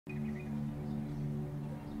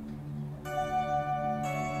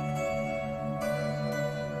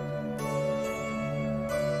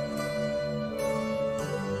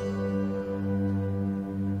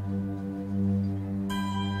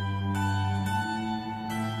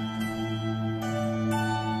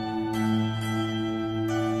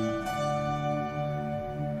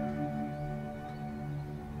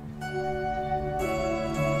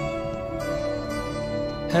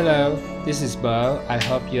Hello, this is Bo. I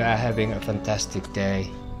hope you are having a fantastic day.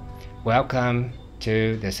 Welcome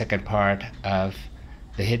to the second part of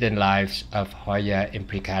The Hidden Lives of Hoya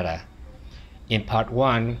Imbricata. In part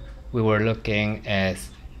 1, we were looking at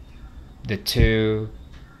the two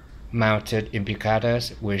mounted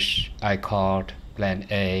imbricatas, which I called Plan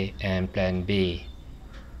A and Plan B.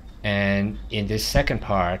 And in this second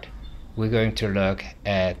part, we're going to look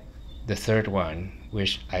at the third one,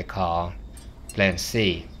 which I call Plan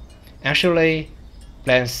C. Actually,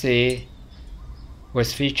 Plan C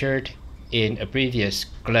was featured in a previous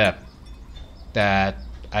clip that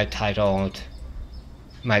I titled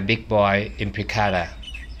My Big Boy Imbricata.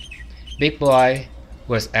 Big Boy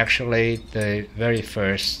was actually the very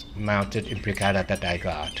first mounted imbricata that I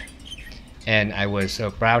got, and I was so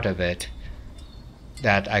proud of it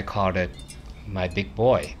that I called it my big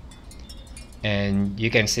boy. And you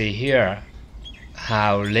can see here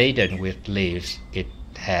how laden with leaves it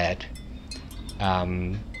had,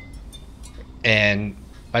 and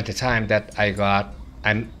by the time that I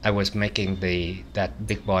was making that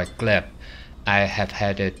big boy clip, I have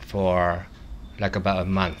had it for like about a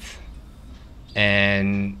month,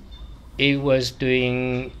 and it was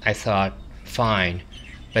doing, I thought, fine,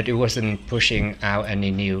 but it wasn't pushing out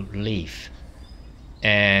any new leaf,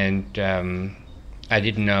 and I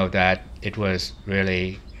didn't know that it was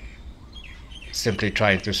really simply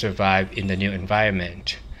trying to survive in the new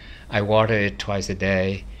environment. I watered it twice a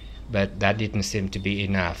day, but that didn't seem to be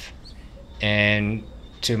enough. And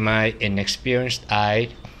to my inexperienced eye,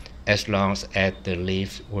 as long as the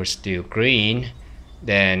leaves were still green,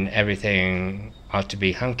 then everything ought to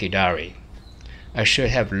be hunky-dory. I should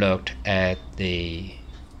have looked at the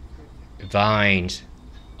vines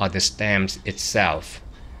or the stems itself.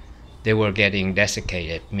 They were getting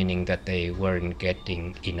desiccated, meaning that they weren't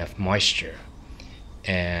getting enough moisture.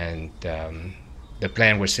 And the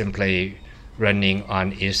plant was simply running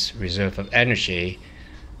on its reserve of energy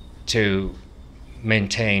to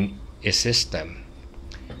maintain its system.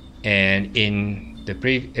 And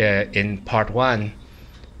in part 1,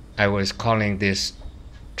 I was calling this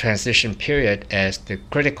transition period as the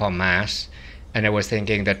critical mass, and I was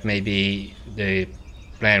thinking that maybe the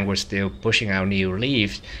plant was still pushing out new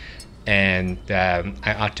leaves, and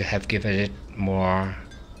I ought to have given it more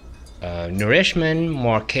nourishment,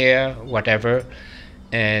 more care, whatever.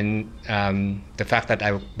 And the fact that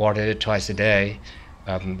I watered it twice a day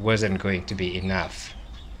wasn't going to be enough.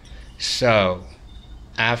 So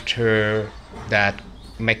after that,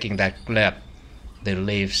 making that clip, the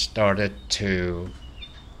leaves started to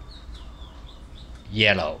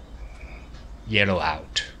yellow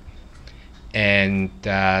out, and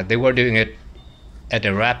they were doing it at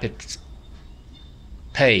a rapid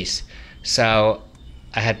pace, so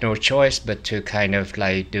I had no choice but to kind of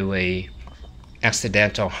like do a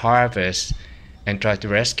accidental harvest and try to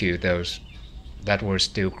rescue those that were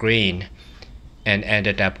still green, and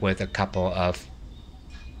ended up with a couple of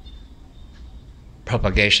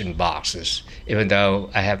propagation boxes, even though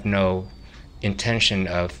I have no intention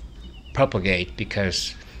of propagate,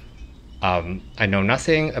 because I know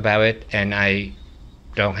nothing about it, and I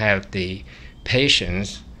don't have the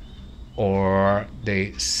patience or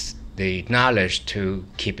the knowledge to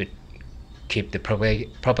keep the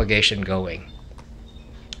propagation going.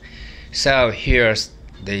 So here's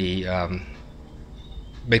the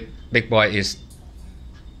big boy is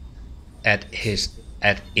at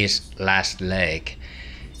its last leg,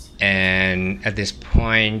 and at this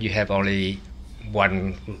point you have only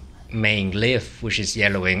one main leaf which is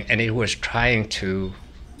yellowing, and it was trying to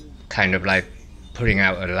kind of like putting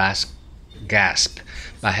out a last gasp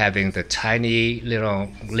by having the tiny little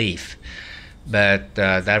leaf, but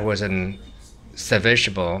that wasn't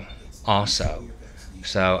salvageable also,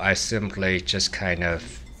 so I simply just kind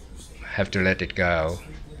of have to let it go,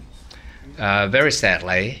 very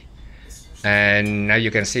sadly. And now you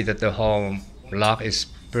can see that the whole log is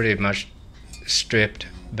pretty much stripped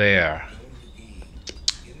bare.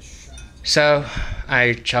 So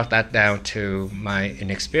I chalk that down to my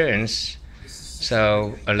inexperience.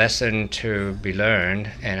 So a lesson to be learned,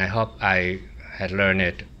 and I hope I had learned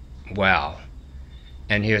it well.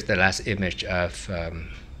 And here's the last image of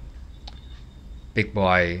Big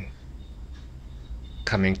Boy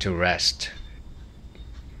coming to rest.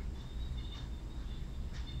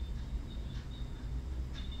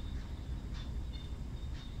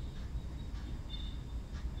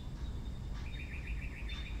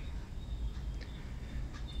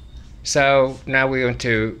 So now we're going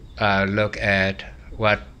to look at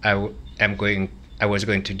what I was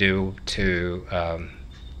going to do to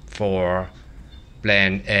for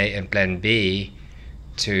Plan A and Plan B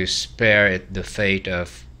to spare it the fate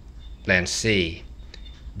of plant C,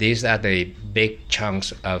 these are the big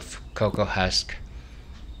chunks of cocoa husk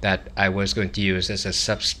that I was going to use as a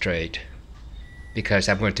substrate, because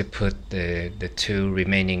I'm going to put the two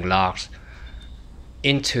remaining logs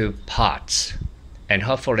into pots, and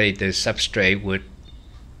hopefully the substrate would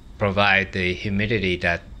provide the humidity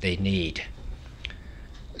that they need.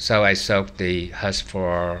 So I soaked the husk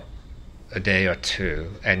for a day or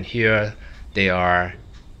two, and here they are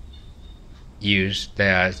used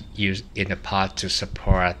in a pot to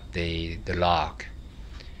support the log.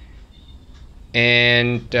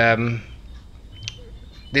 And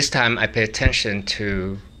this time I pay attention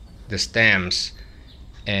to the stems,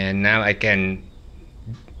 and now I can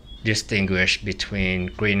distinguish between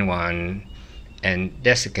green one and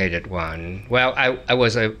desiccated one. Well, I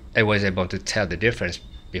was able to tell the difference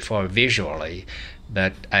before visually,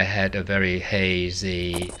 but I had a very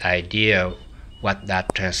hazy idea what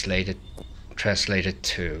that translated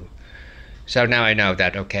to. So now I know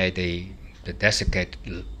that, okay, the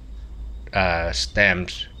desiccated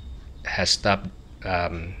stems has stopped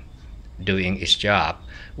doing its job,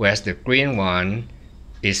 whereas the green one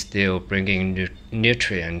is still bringing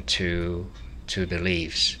nutrient to the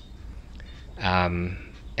leaves.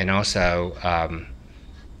 And also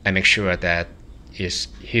I make sure that it's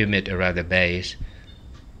humid around the base,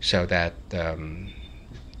 so that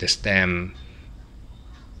the stem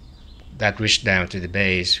that reach down to the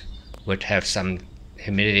base would have some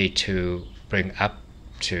humidity to bring up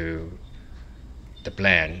to the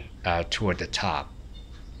plant toward the top.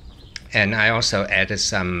 And I also added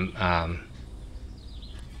some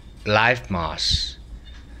live moss,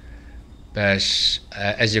 but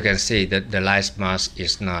as you can see, the live moss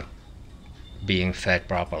is not being fed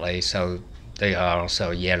properly, so they are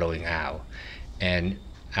also yellowing out. And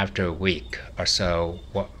after a week or so,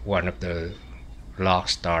 one of the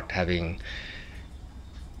logs start having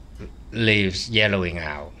leaves yellowing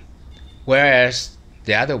out, whereas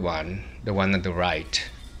the other one, the one on the right,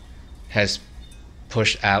 has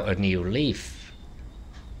pushed out a new leaf,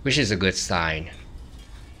 which is a good sign.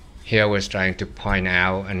 Here I was trying to point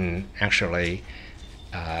out, and actually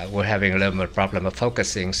we're having a little bit problem of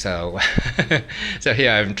focusing, so so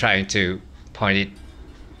here I'm trying to point it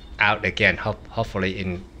out again, hopefully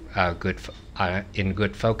in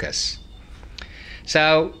good focus.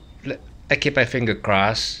 So I keep my finger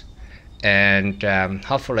crossed, and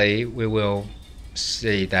hopefully we will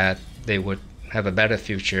see that they would have a better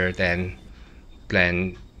future than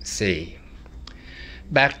plant C.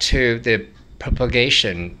 Back to the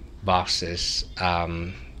propagation boxes,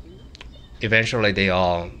 eventually they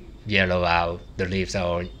all yellow out, the leaves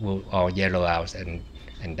will all yellow out and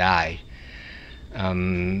die.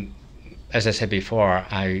 As I said before,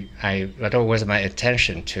 that was my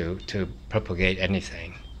intention to propagate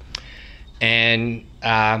anything. And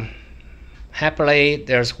happily,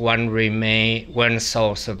 there's one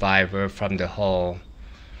sole survivor from the whole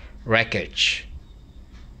wreckage.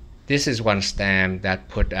 This is one stem that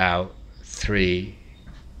put out 3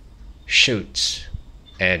 shoots.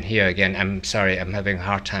 And here again, I'm sorry, I'm having a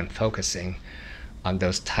hard time focusing on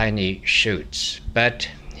those tiny shoots. But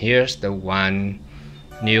here's the one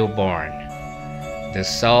newborn, the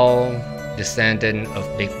sole descendant of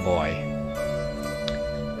Big Boy,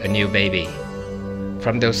 a new baby.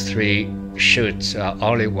 From those 3 shoots,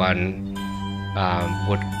 only one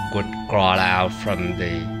would crawl out from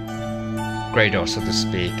the cradle, so to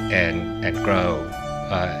speak, and grow,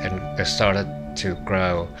 and started to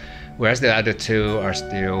grow, whereas the other 2 are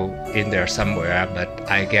still in there somewhere.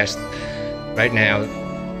 But I guess right now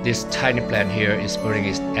this tiny plant here is putting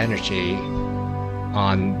its energy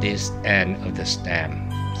on this end of the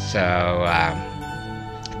stem. So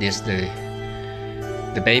this the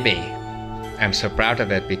baby. I'm so proud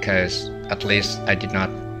of it, because at least I did not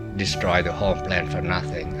destroy the whole plant for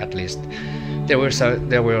nothing. At least there was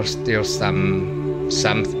still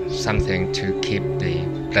something to keep the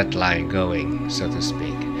bloodline going, so to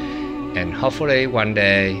speak. And hopefully one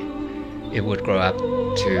day it would grow up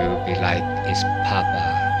to be like its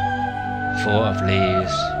papa, full of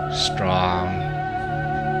leaves, strong,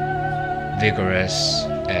 vigorous,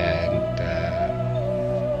 and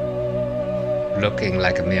looking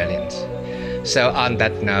like a million. So on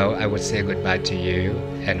that note, I would say goodbye to you,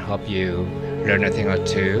 and hope you learn a thing or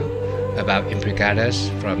two about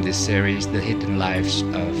imbricatas from this series, The Hidden Lives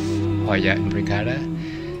of Hoya Imbricata.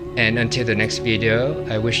 And until the next video,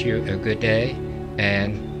 I wish you a good day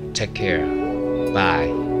and take care.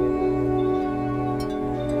 Bye.